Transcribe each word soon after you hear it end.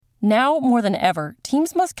Now, more than ever,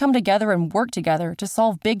 teams must come together and work together to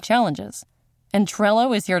solve big challenges. And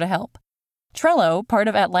Trello is here to help. Trello, part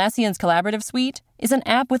of Atlassian's collaborative suite, is an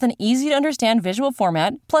app with an easy-to-understand visual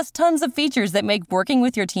format, plus tons of features that make working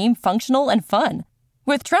with your team functional and fun.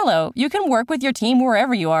 With Trello, you can work with your team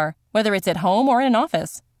wherever you are, whether it's at home or in an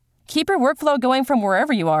office. Keep your workflow going from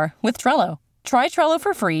wherever you are with Trello. Try Trello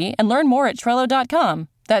for free and learn more at Trello.com.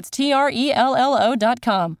 That's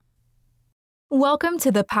Trello.com. Welcome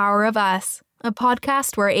to The Power of Us, a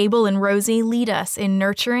podcast where Abel and Rosie lead us in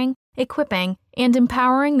nurturing, equipping, and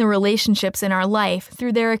empowering the relationships in our life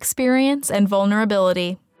through their experience and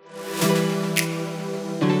vulnerability.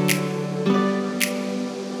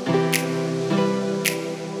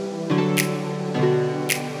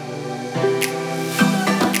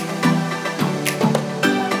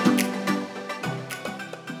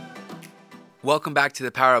 Welcome back to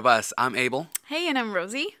The Power of Us. I'm Abel. Hey, and I'm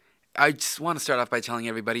Rosie. I just want to start off by telling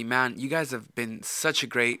everybody, man, you guys have been such a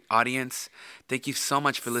great audience. Thank you so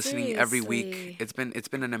much for listening every week. It's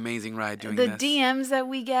been an amazing ride doing this. The DMs that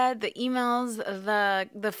we get, the emails,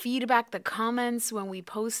 the feedback, the comments when we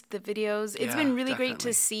post the videos. It's been really great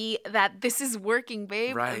to see that this is working,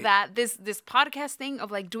 babe. Right. That this podcast thing of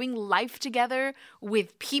like doing life together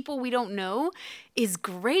with people we don't know is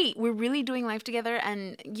great. We're really doing life together,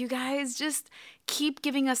 and you guys just keep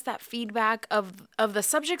giving us that feedback of the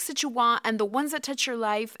subjects that you want and the ones that touch your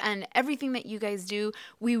life and everything that you guys do.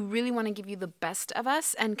 We really want to give you the best of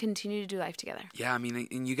us and continue to do life together. Yeah, I mean,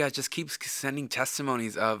 and you guys just keep sending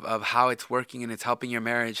testimonies of how it's working and it's helping your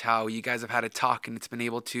marriage, how you guys have had a talk and it's been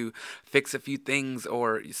able to fix a few things,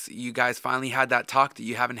 or you guys finally had that talk that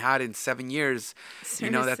you haven't had in 7 years. Seriously.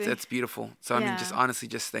 You know, that's beautiful. So, I mean, just honestly,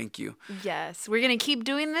 just thank you. Yes, we're going to keep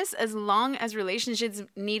doing this as long as relationships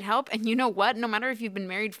need help. And you know what? No matter if you've been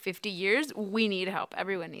married 50 years, we need help.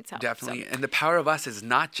 Everyone needs help. Definitely. And the power of us is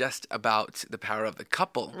not just about the power of the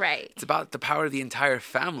couple. Right. It's about the power of the entire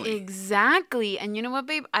family. Exactly. And you know what,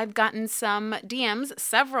 babe? I've gotten some DMs,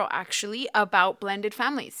 several actually, about blended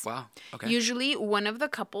families. Wow. Okay. Usually one of the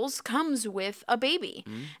couples comes with a baby.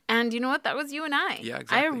 Mm-hmm. And you know what? That was you and I. Yeah,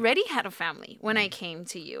 exactly. I already had a family when I came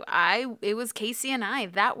to you. It was Casey and I.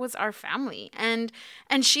 That was our family. And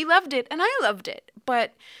she loved it and I loved it.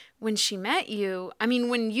 But when she met you, I mean,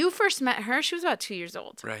 when you first met her, she was about 2 years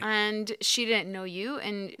old. Right. And she didn't know you.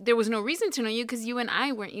 And there was no reason to know you because you and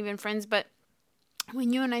I weren't even friends. But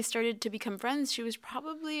when you and I started to become friends, she was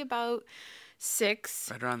probably about 6.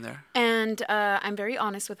 Right around there. And I'm very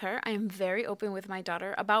honest with her. I am very open with my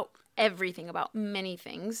daughter about everything, about many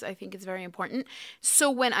things. I think it's very important.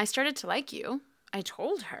 So when I started to like you, I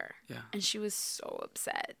told her. Yeah. And she was so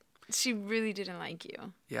upset. She really didn't like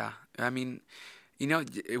you. Yeah. I mean, you know,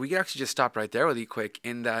 we could actually just stop right there really quick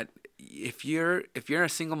in that if you're a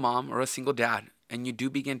single mom or a single dad and you do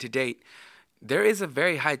begin to date, there is a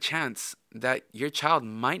very high chance that your child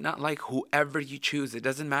might not like whoever you choose. It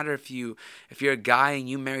doesn't matter if you're a guy and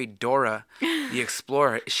you married Dora the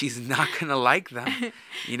Explorer. She's not going to like them.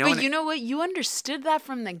 You know? But you know what? You understood that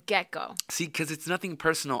from the get-go. See, because it's nothing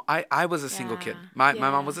personal. I was a single kid. My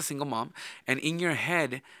mom was a single mom. And in your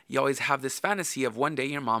head, you always have this fantasy of one day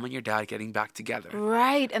your mom and your dad getting back together.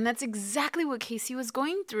 Right. And that's exactly what Casey was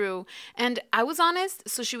going through. And I was honest.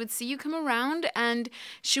 So she would see you come around and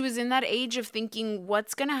she was in that age of thinking,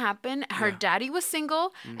 what's going to happen? Her daddy was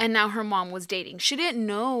single and now her mom was dating. She didn't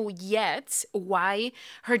know yet why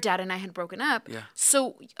her dad and I had broken up. Yeah.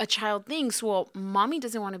 So a child thinks, well, mommy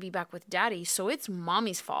doesn't want to be back with daddy, so it's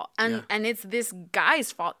mommy's fault. And it's this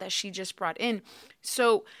guy's fault that she just brought in.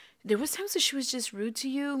 So there was times that she was just rude to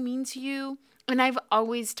you, mean to you. And I've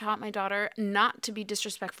always taught my daughter not to be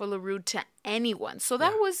disrespectful or rude to anyone. So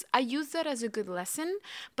that I used that as a good lesson,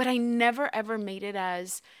 but I never ever made it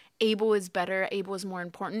as Abel is better, Abel is more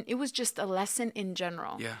important. It was just a lesson in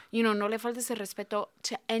general. Yeah. You know, no le faltes el respeto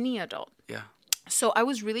to any adult. Yeah. So I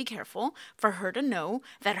was really careful for her to know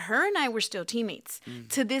that her and I were still teammates.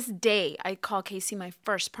 To this day, I call Casey my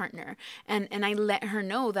first partner. And I let her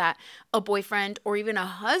know that a boyfriend or even a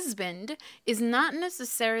husband is not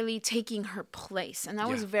necessarily taking her place. And that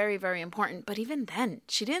was very, very important. But even then,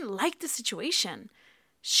 she didn't like the situation.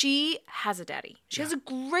 She has a daddy. She has a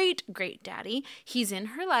great, great daddy. He's in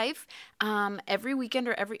her life every weekend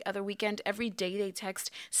or every other weekend. Every day they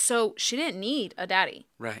text. So she didn't need a daddy.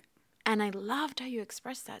 Right. And I loved how you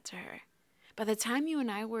expressed that to her. By the time you and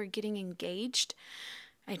I were getting engaged,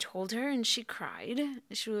 I told her and she cried.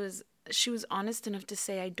 She was honest enough to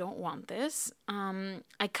say, I don't want this.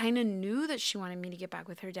 I kind of knew that she wanted me to get back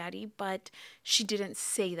with her daddy, but she didn't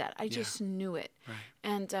say that. I just knew it. Right.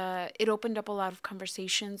 And it opened up a lot of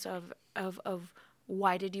conversations of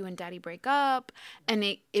why did you and daddy break up? And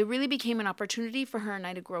it really became an opportunity for her and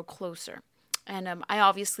I to grow closer. And I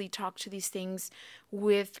obviously talked to these things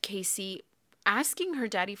with Casey, asking her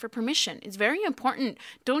daddy for permission. It's very important.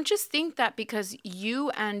 Don't just think that because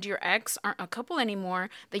you and your ex aren't a couple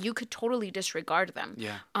anymore that you could totally disregard them.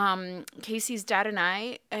 Yeah. Casey's dad and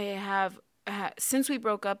I have since we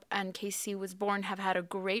broke up and Casey was born, have had a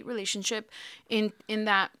great relationship in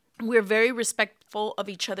that we're very respectful of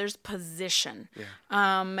each other's position.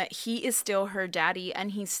 Yeah. He is still her daddy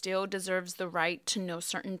and he still deserves the right to know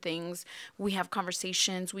certain things. We have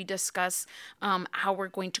conversations. We discuss how we're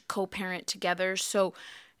going to co-parent together. So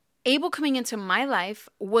Abel coming into my life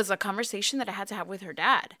was a conversation that I had to have with her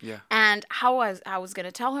dad. Yeah. And how I was going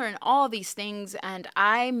to tell her and all these things. And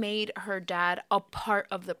I made her dad a part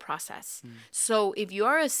of the process. So if you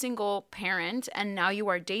are a single parent and now you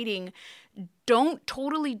are dating, don't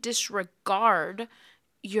totally disregard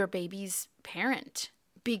your baby's parent,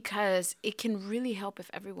 because it can really help if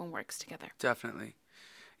everyone works together. Definitely.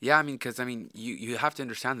 Yeah, I mean, because, you have to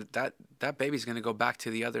understand that baby's going to go back to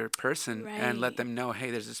the other person and let them know,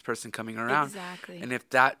 hey, there's this person coming around. Exactly. And if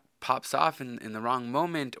that pops off in the wrong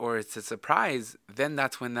moment or it's a surprise, then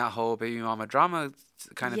that's when that whole baby mama drama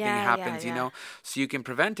kind of thing happens, you know? So you can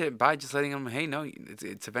prevent it by just letting them, hey, no,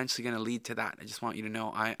 it's eventually going to lead to that. I just want you to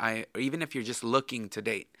know, I even if you're just looking to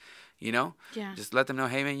date, you know? Yeah. Just let them know,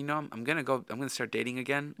 hey, man, you know, I'm going to start dating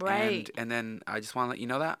again. Right. And then I just want to let you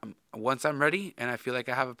know that once I'm ready and I feel like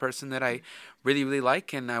I have a person that I really, really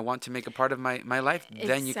like and I want to make a part of my life,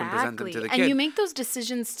 then you can present them to the kid. And you make those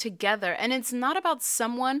decisions together. And it's not about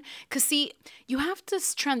someone, because see, you have to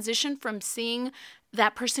transition from seeing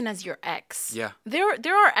that person as your ex. Yeah. There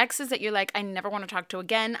are exes that you're like, I never want to talk to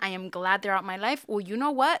again. I am glad they're out of my life. Well, you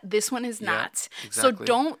know what? This one is not. Exactly. So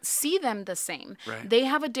don't see them the same. Right. They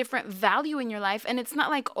have a different value in your life. And it's not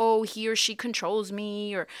like, oh, he or she controls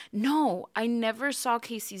me, or no, I never saw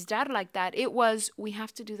Casey's dad like that. It was, we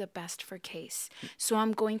have to do the best for Case. So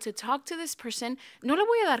I'm going to talk to this person. No le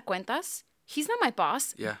voy a dar cuentas. He's not my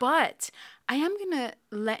boss, but I am going to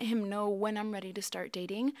let him know when I'm ready to start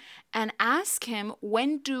dating and ask him,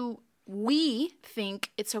 when do we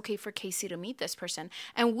think it's okay for Casey to meet this person?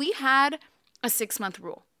 And we had a 6-month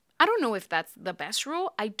rule. I don't know if that's the best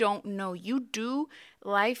rule. I don't know. You do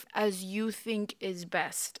life as you think is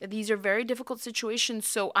best. These are very difficult situations.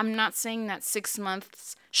 So I'm not saying that 6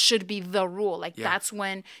 months should be the rule. Like that's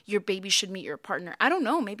when your baby should meet your partner. I don't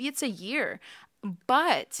know. Maybe it's a year.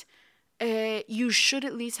 But you should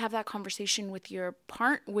at least have that conversation with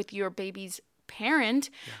your baby's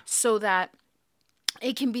parent so that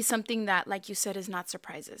it can be something that, like you said, is not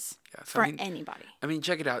surprises for anybody. I mean,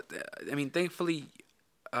 check it out. Thankfully,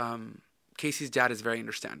 Casey's dad is very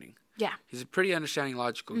understanding. Yeah. He's a pretty understanding,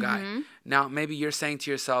 logical guy. Now, maybe you're saying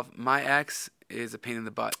to yourself, my ex is a pain in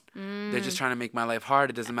the butt. They're just trying to make my life hard.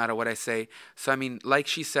 It doesn't matter what I say. So, like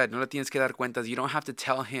she said, no le tienes que dar cuentas. You don't have to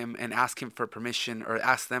tell him and ask him for permission or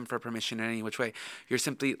ask them for permission in any which way. You're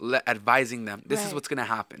simply advising them. This is what's going to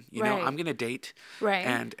happen. You know, I'm going to date. Right.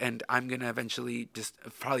 And I'm going to eventually just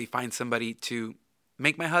probably find somebody to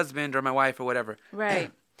make my husband or my wife or whatever.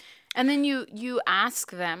 Right. And then you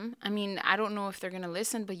ask them, I don't know if they're going to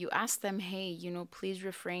listen, but you ask them, hey, please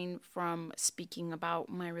refrain from speaking about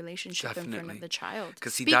my relationship in front of the child.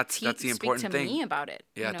 Because that's the important thing. Speak to me about it.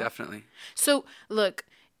 Yeah, definitely. So, look,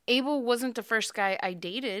 Abel wasn't the first guy I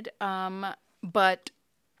dated, but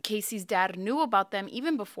Casey's dad knew about them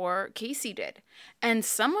even before Casey did. And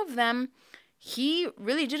some of them he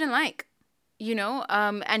really didn't like,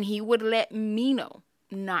 and he would let me know.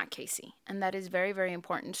 Not Casey. And that is very, very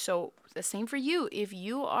important. So the same for you. If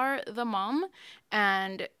you are the mom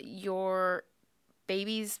and your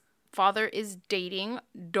baby's father is dating,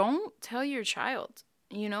 don't tell your child.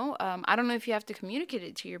 I don't know if you have to communicate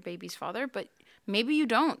it to your baby's father, but maybe you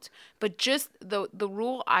don't. But just the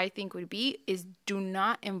rule I think would be is do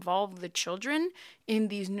not involve the children in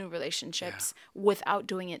these new relationships without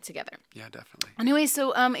doing it together. Yeah, definitely. Anyway,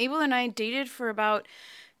 so Abel and I dated for about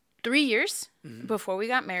 3 years before we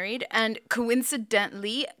got married. And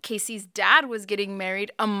coincidentally, Casey's dad was getting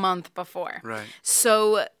married a month before. Right.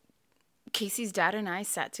 So Casey's dad and I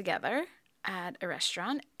sat together at a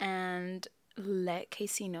restaurant and let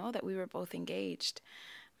Casey know that we were both engaged.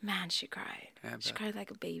 Man, she cried. She cried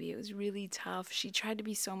like a baby. It was really tough. She tried to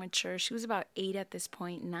be so mature. She was about 8 at this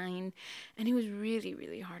point, 9. And it was really,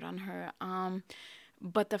 really hard on her.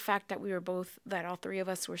 But the fact that all 3 of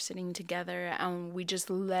us were sitting together and we just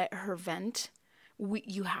let her vent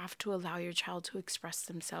you have to allow your child to express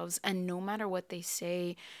themselves. And no matter what they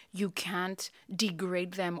say, you can't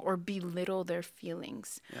degrade them or belittle their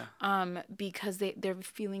feelings. Yeah. Because their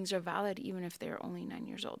feelings are valid, even if they're only 9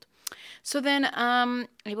 years old. So then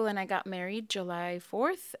Abel and I got married July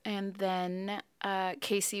 4th. And then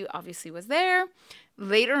Casey obviously was there.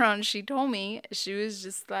 Later on, she told me, she was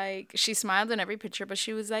just like, she smiled in every picture, but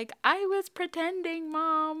she was like, I was pretending,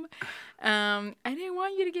 Mom. I didn't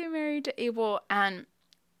want you to get married to Abel. And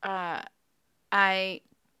I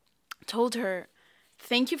told her,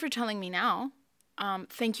 thank you for telling me now.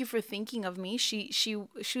 Thank you for thinking of me. She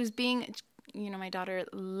was being, my daughter,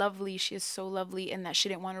 lovely. She is so lovely in that she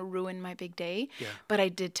didn't want to ruin my big day. Yeah. But I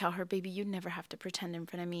did tell her, baby, you never have to pretend in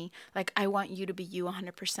front of me. Like, I want you to be you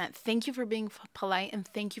 100%. Thank you for being polite and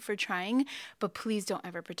thank you for trying, but please don't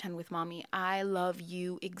ever pretend with Mommy. I love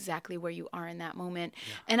you exactly where you are in that moment.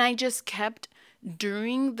 Yeah. And I just kept,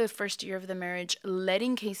 during the first year of the marriage,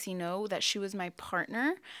 letting Casey know that she was my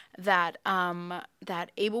partner, that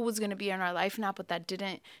Abel was going to be in our life now, but that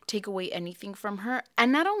didn't take away anything from her.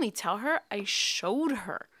 And not only tell her, I showed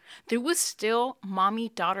her. There was still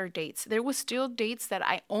mommy-daughter dates. There was still dates that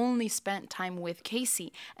I only spent time with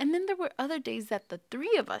Casey. And then there were other days that the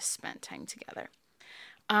three of us spent time together.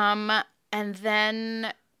 And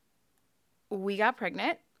then we got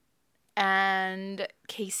pregnant. And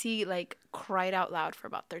Casey cried out loud for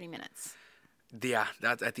about 30 minutes. Yeah,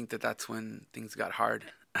 I think that's when things got hard.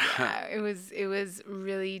 Yeah, it was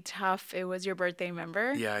really tough. It was your birthday,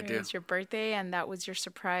 remember? Yeah, I do. It was your birthday, and that was your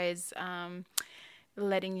surprise,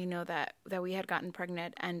 letting you know that we had gotten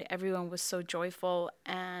pregnant, and everyone was so joyful.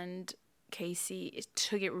 And Casey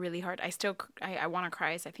took it really hard. I want to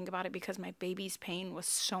cry as I think about it because my baby's pain was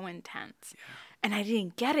so intense. Yeah. And I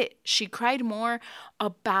didn't get it. She cried more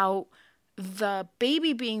about the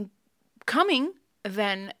baby coming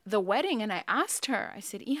than the wedding. And I asked her, I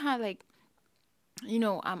said, Iha,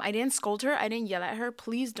 I didn't scold her. I didn't yell at her.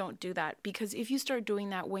 Please don't do that. Because if you start doing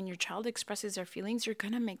that when your child expresses their feelings, you're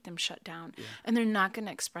going to make them shut down. Yeah. And they're not going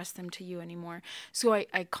to express them to you anymore. So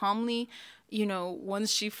I calmly,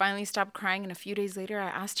 once she finally stopped crying and a few days later, I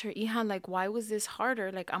asked her, Iha, why was this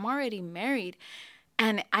harder? I'm already married.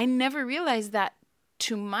 And I never realized that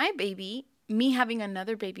to my baby, me having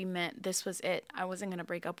another baby meant this was it. I wasn't going to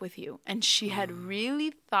break up with you. And she had really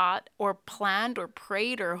thought or planned or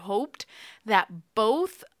prayed or hoped that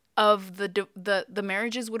both of the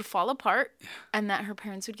marriages would fall apart and that her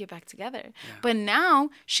parents would get back together. Yeah. But now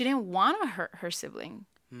she didn't want to hurt her sibling.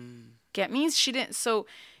 Get me? She didn't. So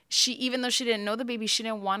she, even though she didn't know the baby, she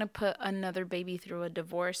didn't want to put another baby through a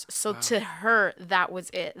divorce. So to her, that was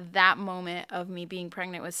it. That moment of me being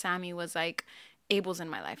pregnant with Sammy was like, Abel's in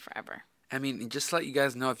my life forever. I mean, just to let you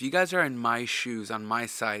guys know, if you guys are in my shoes, on my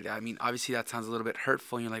side, I mean, obviously that sounds a little bit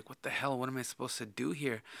hurtful. And you're like, what the hell? What am I supposed to do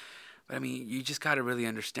here? But I mean, you just got to really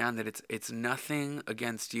understand that it's nothing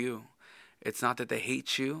against you. It's not that they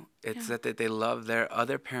hate you. It's that they love their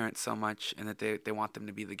other parents so much and that they want them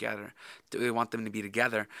to be together. They want them to be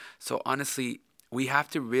together. So honestly, we have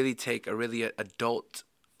to really take a really adult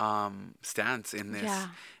stance in this,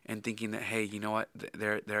 and thinking that, hey, you know what,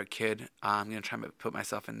 they're a kid. I'm gonna try to put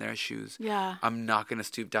myself in their shoes. Yeah, I'm not gonna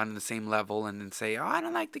stoop down to the same level and then say, oh, I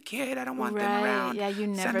don't like the kid. I don't want them around. Yeah, you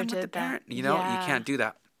never did that. You know, you can't do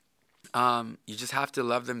that. You just have to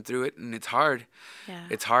love them through it, and it's hard. Yeah.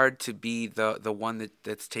 It's hard to be the one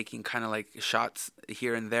that's taking kind of shots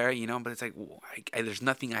here and there, but it's like, there's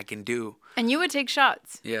nothing I can do. And you would take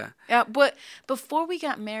shots. Yeah. Yeah, but before we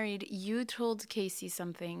got married, you told Casey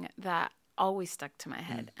something that always stuck to my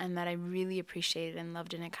head and that I really appreciated and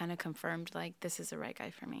loved, and it kind of confirmed, this is the right guy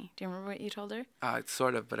for me. Do you remember what you told her?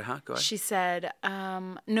 Sort of, but go ahead. She said,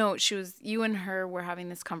 you and her were having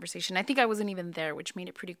this conversation. I think I wasn't even there, which made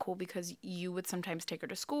it pretty cool because you would sometimes take her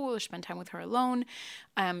to school or spend time with her alone.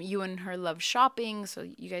 You and her love shopping, so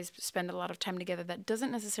you guys spend a lot of time together that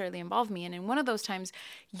doesn't necessarily involve me. And in one of those times,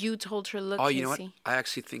 you told her, look, Casey. You know what? I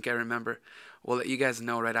actually think I remember. We'll let you guys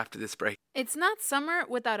know right after this break. It's not summer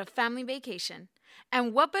without a family vacation.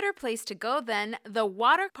 And what better place to go than the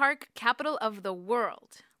water park capital of the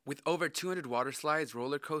world? With over 200 water slides,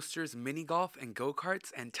 roller coasters, mini golf, and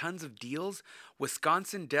go-karts, and tons of deals,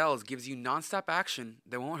 Wisconsin Dells gives you nonstop action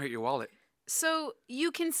that won't hurt your wallet. So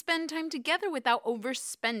you can spend time together without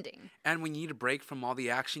overspending. And when you need a break from all the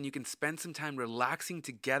action, you can spend some time relaxing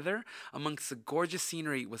together amongst the gorgeous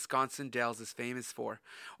scenery Wisconsin Dells is famous for.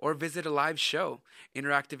 Or visit a live show,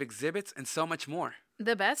 interactive exhibits, and so much more.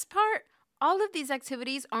 The best part? All of these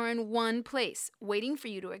activities are in one place, waiting for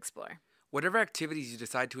you to explore. Whatever activities you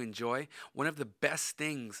decide to enjoy, one of the best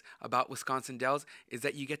things about Wisconsin Dells is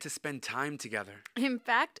that you get to spend time together. In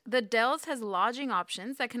fact, the Dells has lodging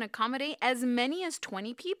options that can accommodate as many as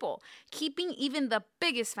 20 people, keeping even the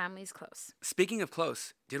biggest families close. Speaking of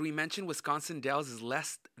close, did we mention Wisconsin Dells is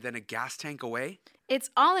less than a gas tank away? It's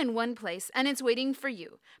all in one place, and it's waiting for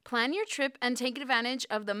you. Plan your trip and take advantage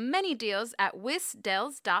of the many deals at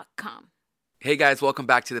wisdells.com. Hey guys, welcome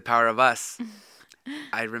back to The Power of Us.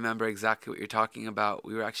 I remember exactly what you're talking about.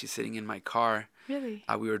 We were actually sitting in my car. Really?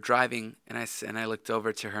 We were driving, and I looked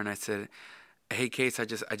over to her and I said, "Hey, Case, I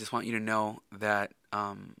just want you to know that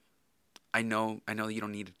I know that you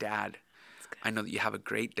don't need a dad. I know that you have a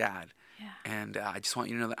great dad, and I just want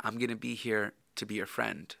you to know that I'm gonna be here to be your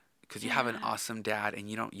friend." Because you have an awesome dad, and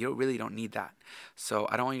you really don't need that. So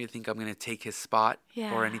I don't want you to think I'm gonna take his spot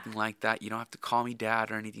or anything like that. You don't have to call me dad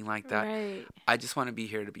or anything like that. Right. I just want to be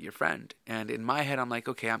here to be your friend. And in my head, I'm like,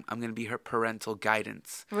 okay, I'm gonna be her parental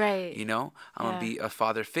guidance. Right. You know, I'm gonna be a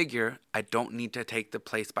father figure. I don't need to take the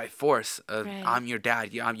place by force of I'm your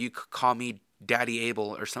dad. You could call me Daddy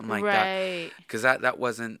Abel or something like that. Because that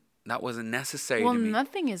wasn't necessary to me. Well,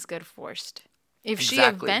 nothing is good forced. If she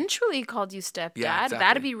eventually called you stepdad,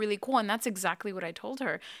 that'd be really cool. And that's exactly what I told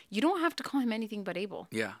her. You don't have to call him anything but Abel.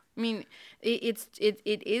 Yeah. I mean, it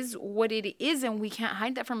is what it is, and we can't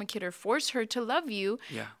hide that from a kid or force her to love you.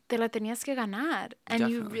 Yeah. Te la tenías que ganar, and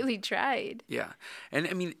you really tried. Yeah. And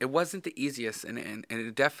I mean, it wasn't the easiest, and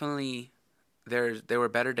it definitely, there were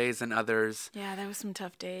better days than others. Yeah, there was some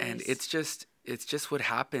tough days. And it's just what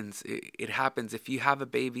happens. It happens. If you have a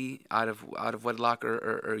baby out of wedlock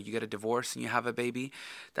or you get a divorce and you have a baby,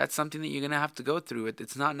 that's something that you're going to have to go through.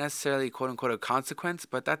 It's not necessarily, quote unquote, a consequence,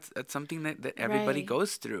 but that's something that everybody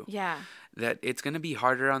goes through. Yeah. That it's going to be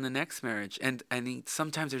harder on the next marriage. And I mean,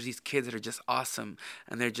 sometimes there's these kids that are just awesome,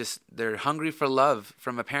 and they're hungry for love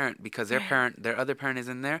from a parent because their other parent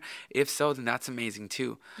isn't there. If so, then that's amazing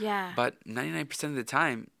too. Yeah. But 99% of the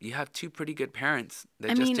time, you have two pretty good parents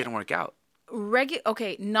that didn't work out.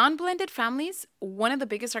 Non-blended families, one of the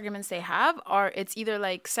biggest arguments they have are it's either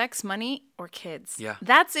like sex, money, or kids. Yeah.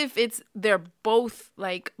 That's if they're both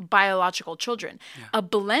like biological children. Yeah. A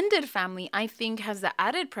blended family, I think, has the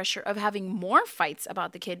added pressure of having more fights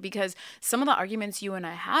about the kid because some of the arguments you and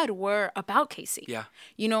I had were about Casey. Yeah.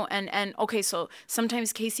 You know, and okay, so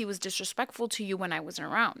sometimes Casey was disrespectful to you when I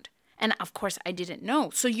wasn't around. And of course, I didn't know.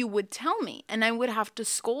 So you would tell me, and I would have to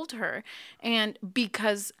scold her. And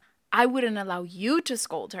because I wouldn't allow you to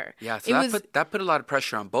scold her. Yeah, so that put a lot of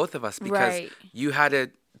pressure on both of us because you had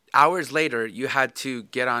to, hours later, you had to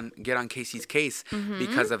get on Casey's case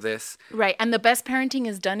because of this. Right, and the best parenting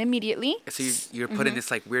is done immediately. So you're put in this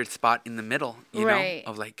like weird spot in the middle, you know,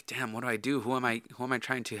 of like, damn, what do I do? Who am I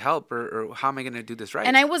trying to help, or how am I going to do this right?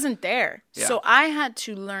 And I wasn't there, so I had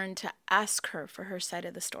to learn to ask her for her side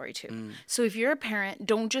of the story too. So if you're a parent,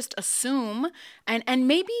 don't just assume, and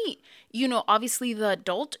maybe, you know, obviously the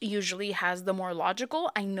adult usually has the more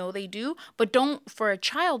logical, I know they do, but for a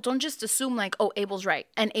child, don't just assume like, oh, Abel's right,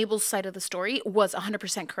 and Abel's side of the story was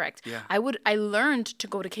 100% correct. Yeah. I learned to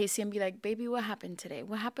go to Casey and be like, baby, what happened today?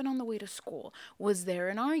 What happened on the way to school? Was there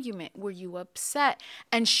an argument? Were you upset?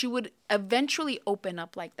 And she would eventually open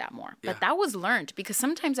up like that more. But that was learned because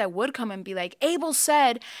sometimes I would come and be like, Abel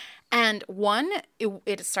said, and one,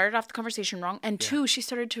 it started off the conversation wrong. And two, she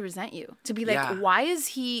started to resent you. To be like, why is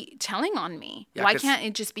he telling on me? Yeah, why can't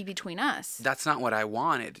it just be between us? That's not what I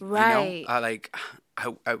wanted. Right. You know?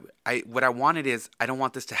 What I wanted is I don't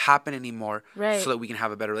want this to happen anymore so that we can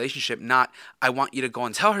have a better relationship. Not I want you to go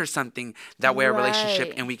and tell her something. That way our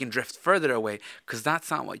relationship and we can drift further away because that's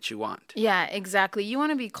not what you want. Yeah, exactly. You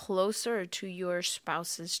want to be closer to your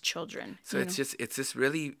spouse's children. So it's this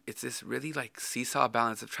really like seesaw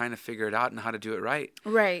balance of trying to figure it out and how to do it right.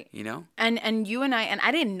 Right. You know? And you and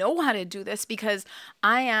I didn't know how to do this because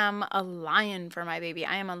I am a lion for my baby.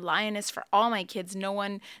 I am a lioness for all my kids.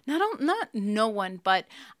 Not no one, but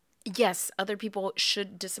yes, other people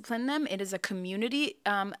should discipline them. It is a community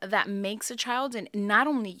that makes a child, and not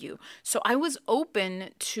only you. So I was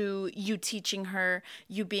open to you teaching her,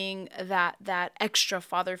 you being that extra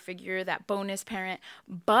father figure, that bonus parent,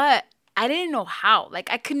 but I didn't know how.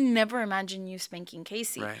 Like, I could never imagine you spanking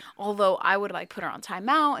Casey. Right. Although I would like put her on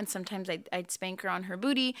timeout, and sometimes I'd spank her on her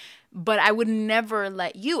booty, but I would never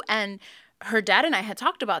let you. And her dad and I had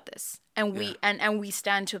talked about this, and we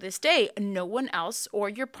stand to this day. No one else or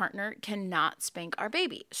your partner cannot spank our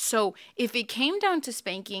baby. So if it came down to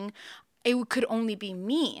spanking, it could only be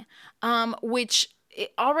me, which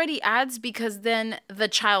it already adds, because then the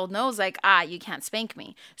child knows, like, you can't spank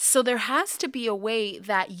me. So there has to be a way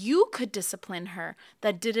that you could discipline her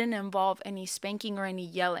that didn't involve any spanking or any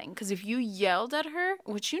yelling. Because if you yelled at her,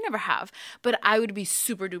 which you never have, but I would be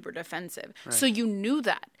super duper defensive. Right. So you knew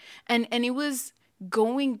that. And it was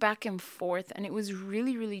going back and forth, and it was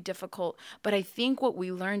really, really difficult. But I think what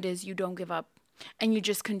we learned is you don't give up. And you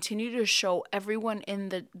just continue to show everyone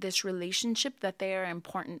in this relationship that they are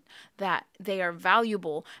important, that they are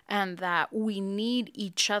valuable, and that we need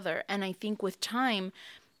each other. And I think with time,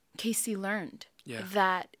 Casey learned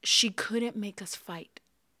that she couldn't make us fight.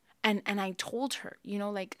 And I told her, you know,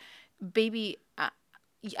 like, baby,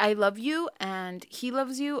 I love you and he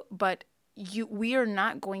loves you, but we are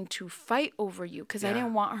not going to fight over you, because I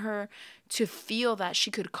didn't want her to feel that she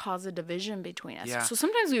could cause a division between us. Yeah. So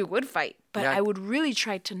sometimes we would fight, but I would really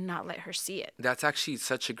try to not let her see it. That's actually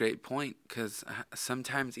such a great point, because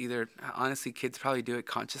sometimes honestly, kids probably do it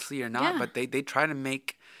consciously or not, but they try to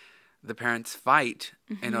make the parents fight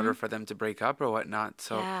in order for them to break up or whatnot.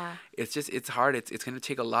 So it's hard. It's going to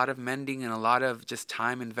take a lot of mending and a lot of just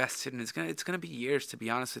time invested, and it's going to be years, to be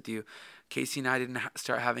honest with you. Casey and I didn't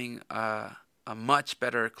start having a much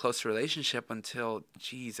better, closer relationship until,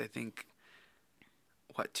 I think,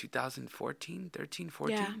 2014, 13,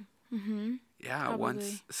 14? Yeah. Mm-hmm. Yeah, probably.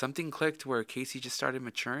 Once something clicked where Casey just started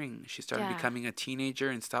maturing. She started becoming a teenager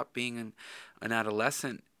and stopped being an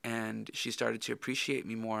adolescent. And she started to appreciate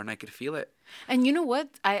me more, and I could feel it. And you know what?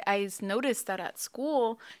 I noticed that at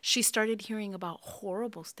school, she started hearing about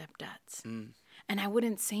horrible stepdads. And I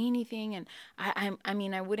wouldn't say anything. And I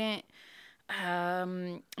mean, I wouldn't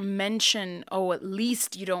mention, at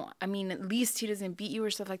least he doesn't beat you or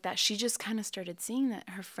stuff like that. She just kind of started seeing that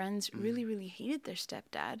her friends really, really hated their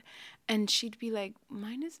stepdad. And she'd be like,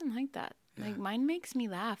 mine isn't like that. Yeah. Like, mine makes me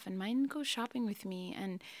laugh, and mine goes shopping with me.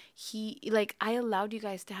 And I allowed you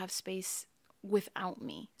guys to have space without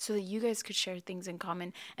me so that you guys could share things in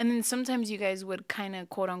common. And then sometimes you guys would kind of,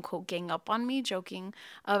 quote unquote, gang up on me, joking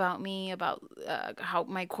about me, about how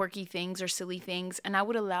my quirky things or silly things. And I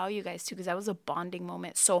would allow you guys to, because that was a bonding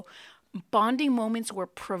moment. So bonding moments were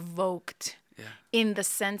provoked in the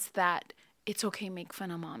sense that it's okay, make fun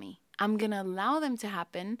of mommy. I'm going to allow them to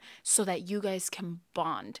happen so that you guys can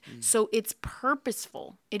bond. So it's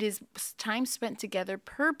purposeful. It is time spent together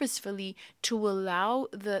purposefully to allow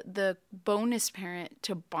the bonus parent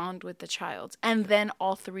to bond with the child, and then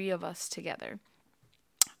all three of us together.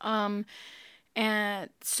 And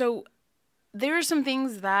so there are some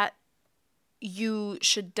things that you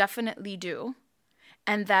should definitely do,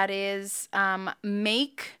 and that is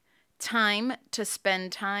make time to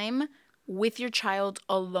spend time with your child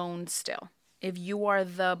alone still. If you are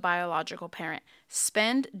the biological parent,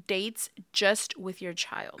 spend dates just with your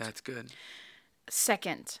child. That's good.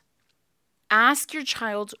 Second, ask your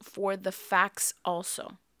child for the facts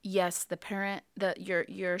also. Yes, the parent,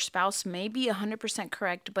 your spouse may be 100%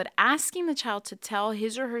 correct, but asking the child to tell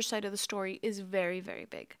his or her side of the story is very, very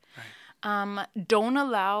big. Right. Don't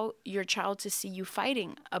allow your child to see you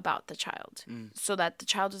fighting about the child, so that the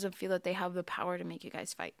child doesn't feel that they have the power to make you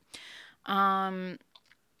guys fight.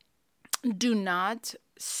 Do not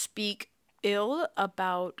speak ill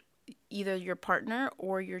about either your partner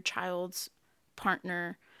or your child's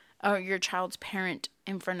partner or your child's parent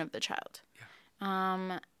in front of the child.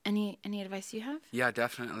 Yeah. Any advice you have? Yeah,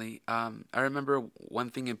 definitely. I remember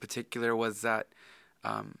one thing in particular was that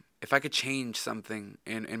if I could change something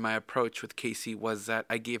in my approach with Casey, was that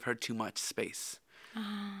I gave her too much space.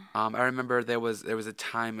 I remember there was a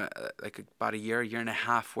time like about a year and a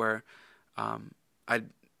half where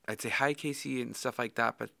I'd say hi Casey and stuff like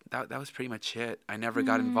that, but that was pretty much it. I never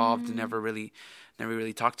got involved, never really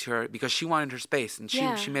talked to her because she wanted her space, and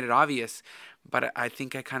she made it obvious. But I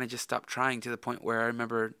think I kind of just stopped trying, to the point where I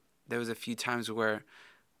remember there was a few times where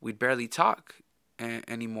we'd barely talk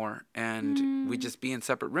anymore, and we'd just be in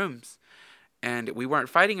separate rooms, and we weren't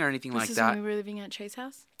fighting or anything like that. This is when we were living at Trey's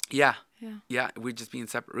house? Yeah. We'd just be in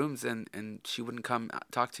separate rooms, and she wouldn't come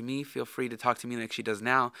talk to me, feel free to talk to me like she does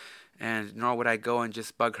now, and nor would I go and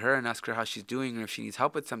just bug her and ask her how she's doing or if she needs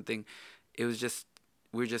help with something. It was just,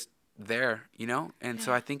 we were just there, you know? And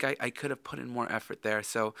so I think I could have put in more effort there.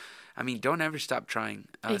 So, I mean, don't ever stop trying.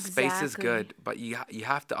 Space is good, but you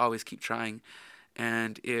have to always keep trying.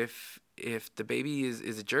 And if the baby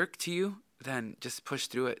is a jerk to you, then just push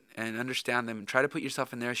through it and understand them and try to put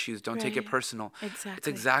yourself in their shoes. Don't take it personal. Exactly. It's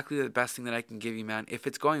exactly the best thing that I can give you, man. If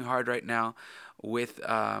it's going hard right now with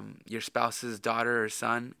your spouse's daughter or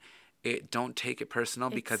son, don't take it personal,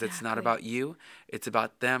 because it's not about you. It's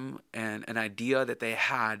about them and an idea that they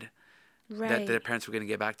had that their parents were going to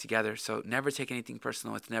get back together. So never take anything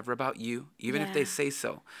personal. It's never about you. Even if they say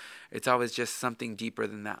so, it's always just something deeper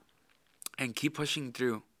than that. And keep pushing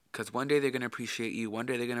through, because one day they're going to appreciate you. One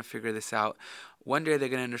day they're going to figure this out. One day they're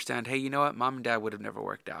going to understand, hey, you know what? Mom and dad would have never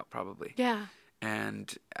worked out, probably. Yeah.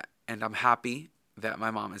 And I'm happy that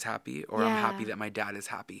my mom is happy, or I'm happy that my dad is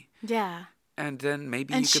happy. Yeah. And then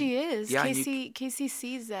maybe And you could, she is. Yeah, Casey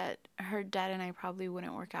sees that her dad and I probably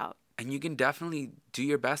wouldn't work out. and you can definitely do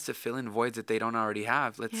your best to fill in voids that they don't already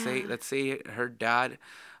have. Let's say her dad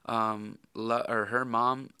or her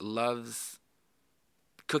mom loves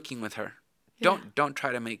cooking with her. Don't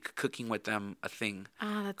try to make cooking with them a thing.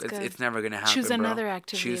 Ah, that's good. It's never going to happen. Choose another bro.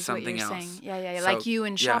 activity. Choose is something what you're else. saying. Yeah. So, Like you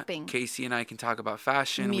in shopping. Casey and I can talk about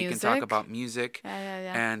fashion. Music. We can talk about music.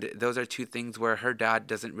 Yeah. And those are two things where her dad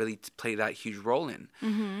doesn't really play that huge role in.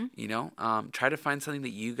 Mm-hmm. You know, try to find something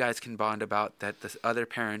that you guys can bond about that the other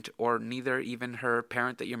parent, or neither even her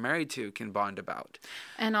parent that you're married to, can bond about.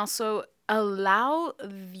 And also allow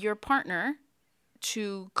your partner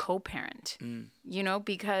to co-parent. You know,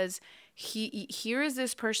 because here is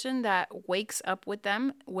this person that wakes up with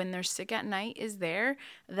them when they're sick at night, is there,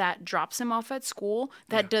 that drops them off at school,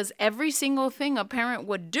 that does every single thing a parent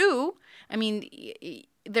would do. I mean,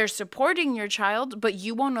 they're supporting your child, but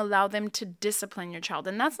you won't allow them to discipline your child.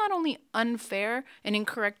 And that's not only unfair and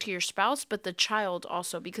incorrect to your spouse, but the child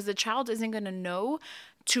also, because the child isn't going to know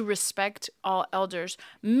to respect all elders.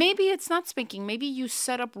 Maybe it's not spanking. Maybe you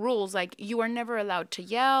set up rules like you are never allowed to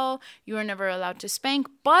yell, you are never allowed to spank,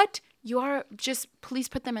 but you are just, please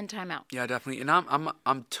put them in timeout. Yeah, definitely. And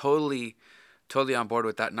I'm totally on board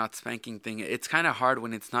with that not spanking thing. It's kind of hard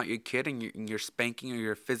when it's not your kid and you're spanking, or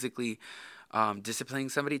you're physically disciplining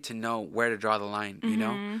somebody, to know where to draw the line. You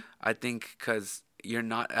know, I think because you're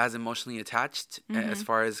not as emotionally attached as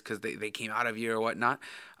far as because they came out of you or whatnot.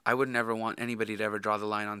 I would never want anybody to ever draw the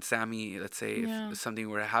line on Sammy, let's say, if something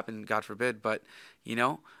were to happen, God forbid. But, you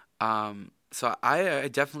know, so I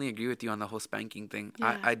definitely agree with you on the whole spanking thing.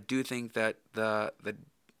 Yeah. I do think that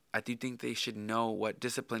I do think they should know what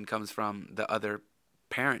discipline comes from the other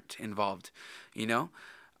parent involved, you know?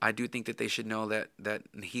 I do think that they should know that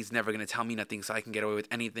he's never going to tell me nothing, so I can get away with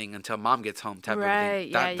anything until mom gets home type of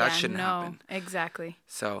thing. That shouldn't happen. Exactly.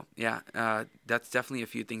 So, that's definitely a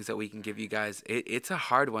few things that we can give you guys. It's a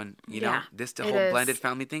hard one, you know? The whole blended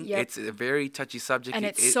family thing. Yep. It's a very touchy subject. And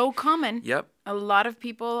it's so common. Yep. A lot of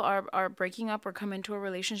people are breaking up or come into a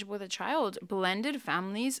relationship with a child. Blended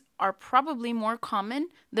families are probably more common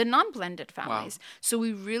than non-blended families. Wow. So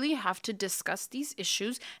we really have to discuss these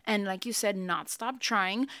issues and, like you said, not stop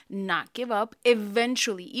trying, not give up.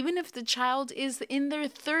 Eventually, even if the child is in their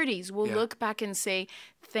 30s, we'll look back and say,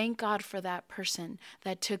 thank God for that person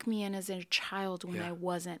that took me in as a child when I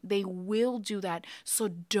wasn't. They will do that. So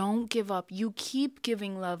don't give up. You keep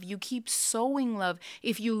giving love. You keep sowing love.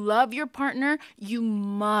 If you love your partner, you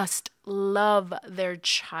must love their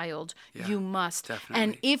child. Yeah, you must. Definitely.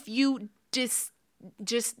 And if you just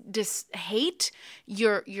hate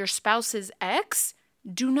your spouse's ex,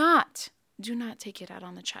 do not take it out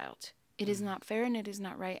on the child. It is not fair and it is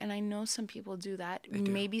not right. And I know some people do that,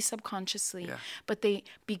 maybe subconsciously, but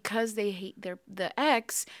because they hate the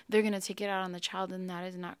ex, they're going to take it out on the child, and that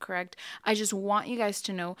is not correct. I just want you guys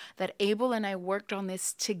to know that Abel and I worked on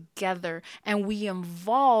this together, and we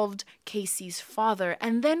involved Casey's father,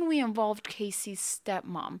 and then we involved Casey's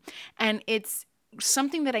stepmom. And it's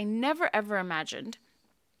something that I never ever imagined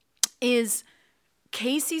is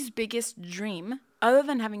Casey's biggest dream, other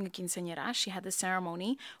than having a quinceañera, she had the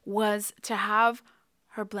ceremony, was to have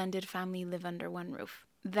her blended family live under one roof.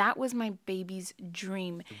 That was my baby's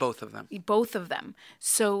dream. Both of them. Both of them.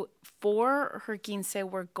 So for her quince,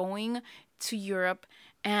 we're going to Europe,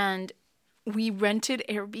 and we rented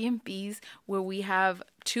Airbnbs where we have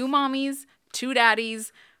 2 mommies, 2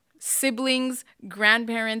 daddies, siblings,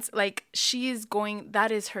 grandparents. Like, she is going,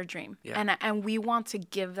 that is her dream. Yeah. And we want to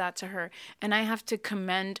give that to her. And I have to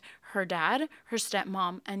commend her dad, her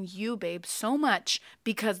stepmom, and you, babe, so much,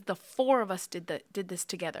 because the 4 of us did this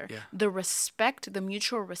together. Yeah. The respect, the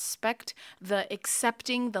mutual respect, the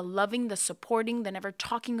accepting, the loving, the supporting, the never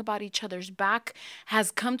talking about each other's back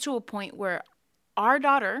has come to a point where our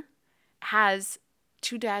daughter has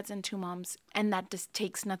 2 dads and 2 moms, and that just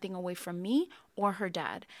takes nothing away from me or her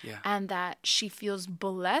dad. Yeah. And that she feels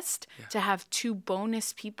blessed to have 2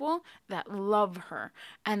 bonus people that love her,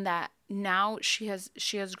 and that now she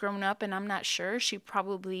has grown up, and I'm not sure, she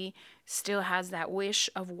probably still has that wish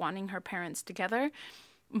of wanting her parents together.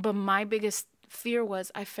 But my biggest fear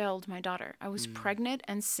was I failed my daughter. I was pregnant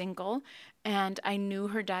and single, and I knew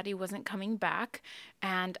her daddy wasn't coming back,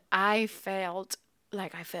 and I felt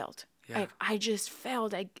like I failed. Yeah. Like, I just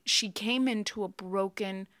failed. She came into a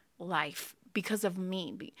broken life because of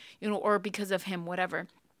me, or because of him, whatever.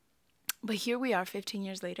 But here we are 15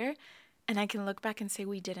 years later, and I can look back and say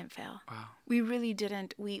we didn't fail. Wow. We really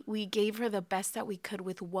didn't. We gave her the best that we could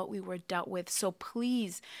with what we were dealt with. So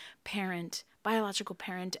please, parent, biological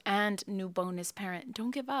parent and new bonus parent,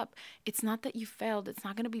 don't give up. It's not that you failed. It's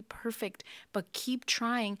not going to be perfect, but keep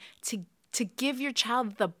trying to give your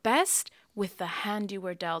child the best with the hand you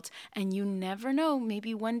were dealt. And you never know,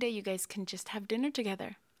 maybe one day you guys can just have dinner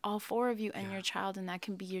together, all four of you and your child, and that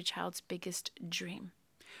can be your child's biggest dream.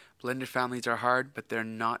 Blended families are hard, but they're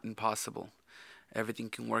not impossible. Everything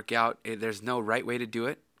can work out. There's no right way to do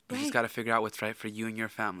it. You just got to figure out what's right for you and your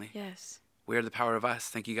family. Yes. We are the Power of Us.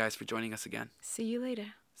 Thank you guys for joining us again. See you later.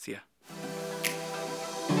 See ya.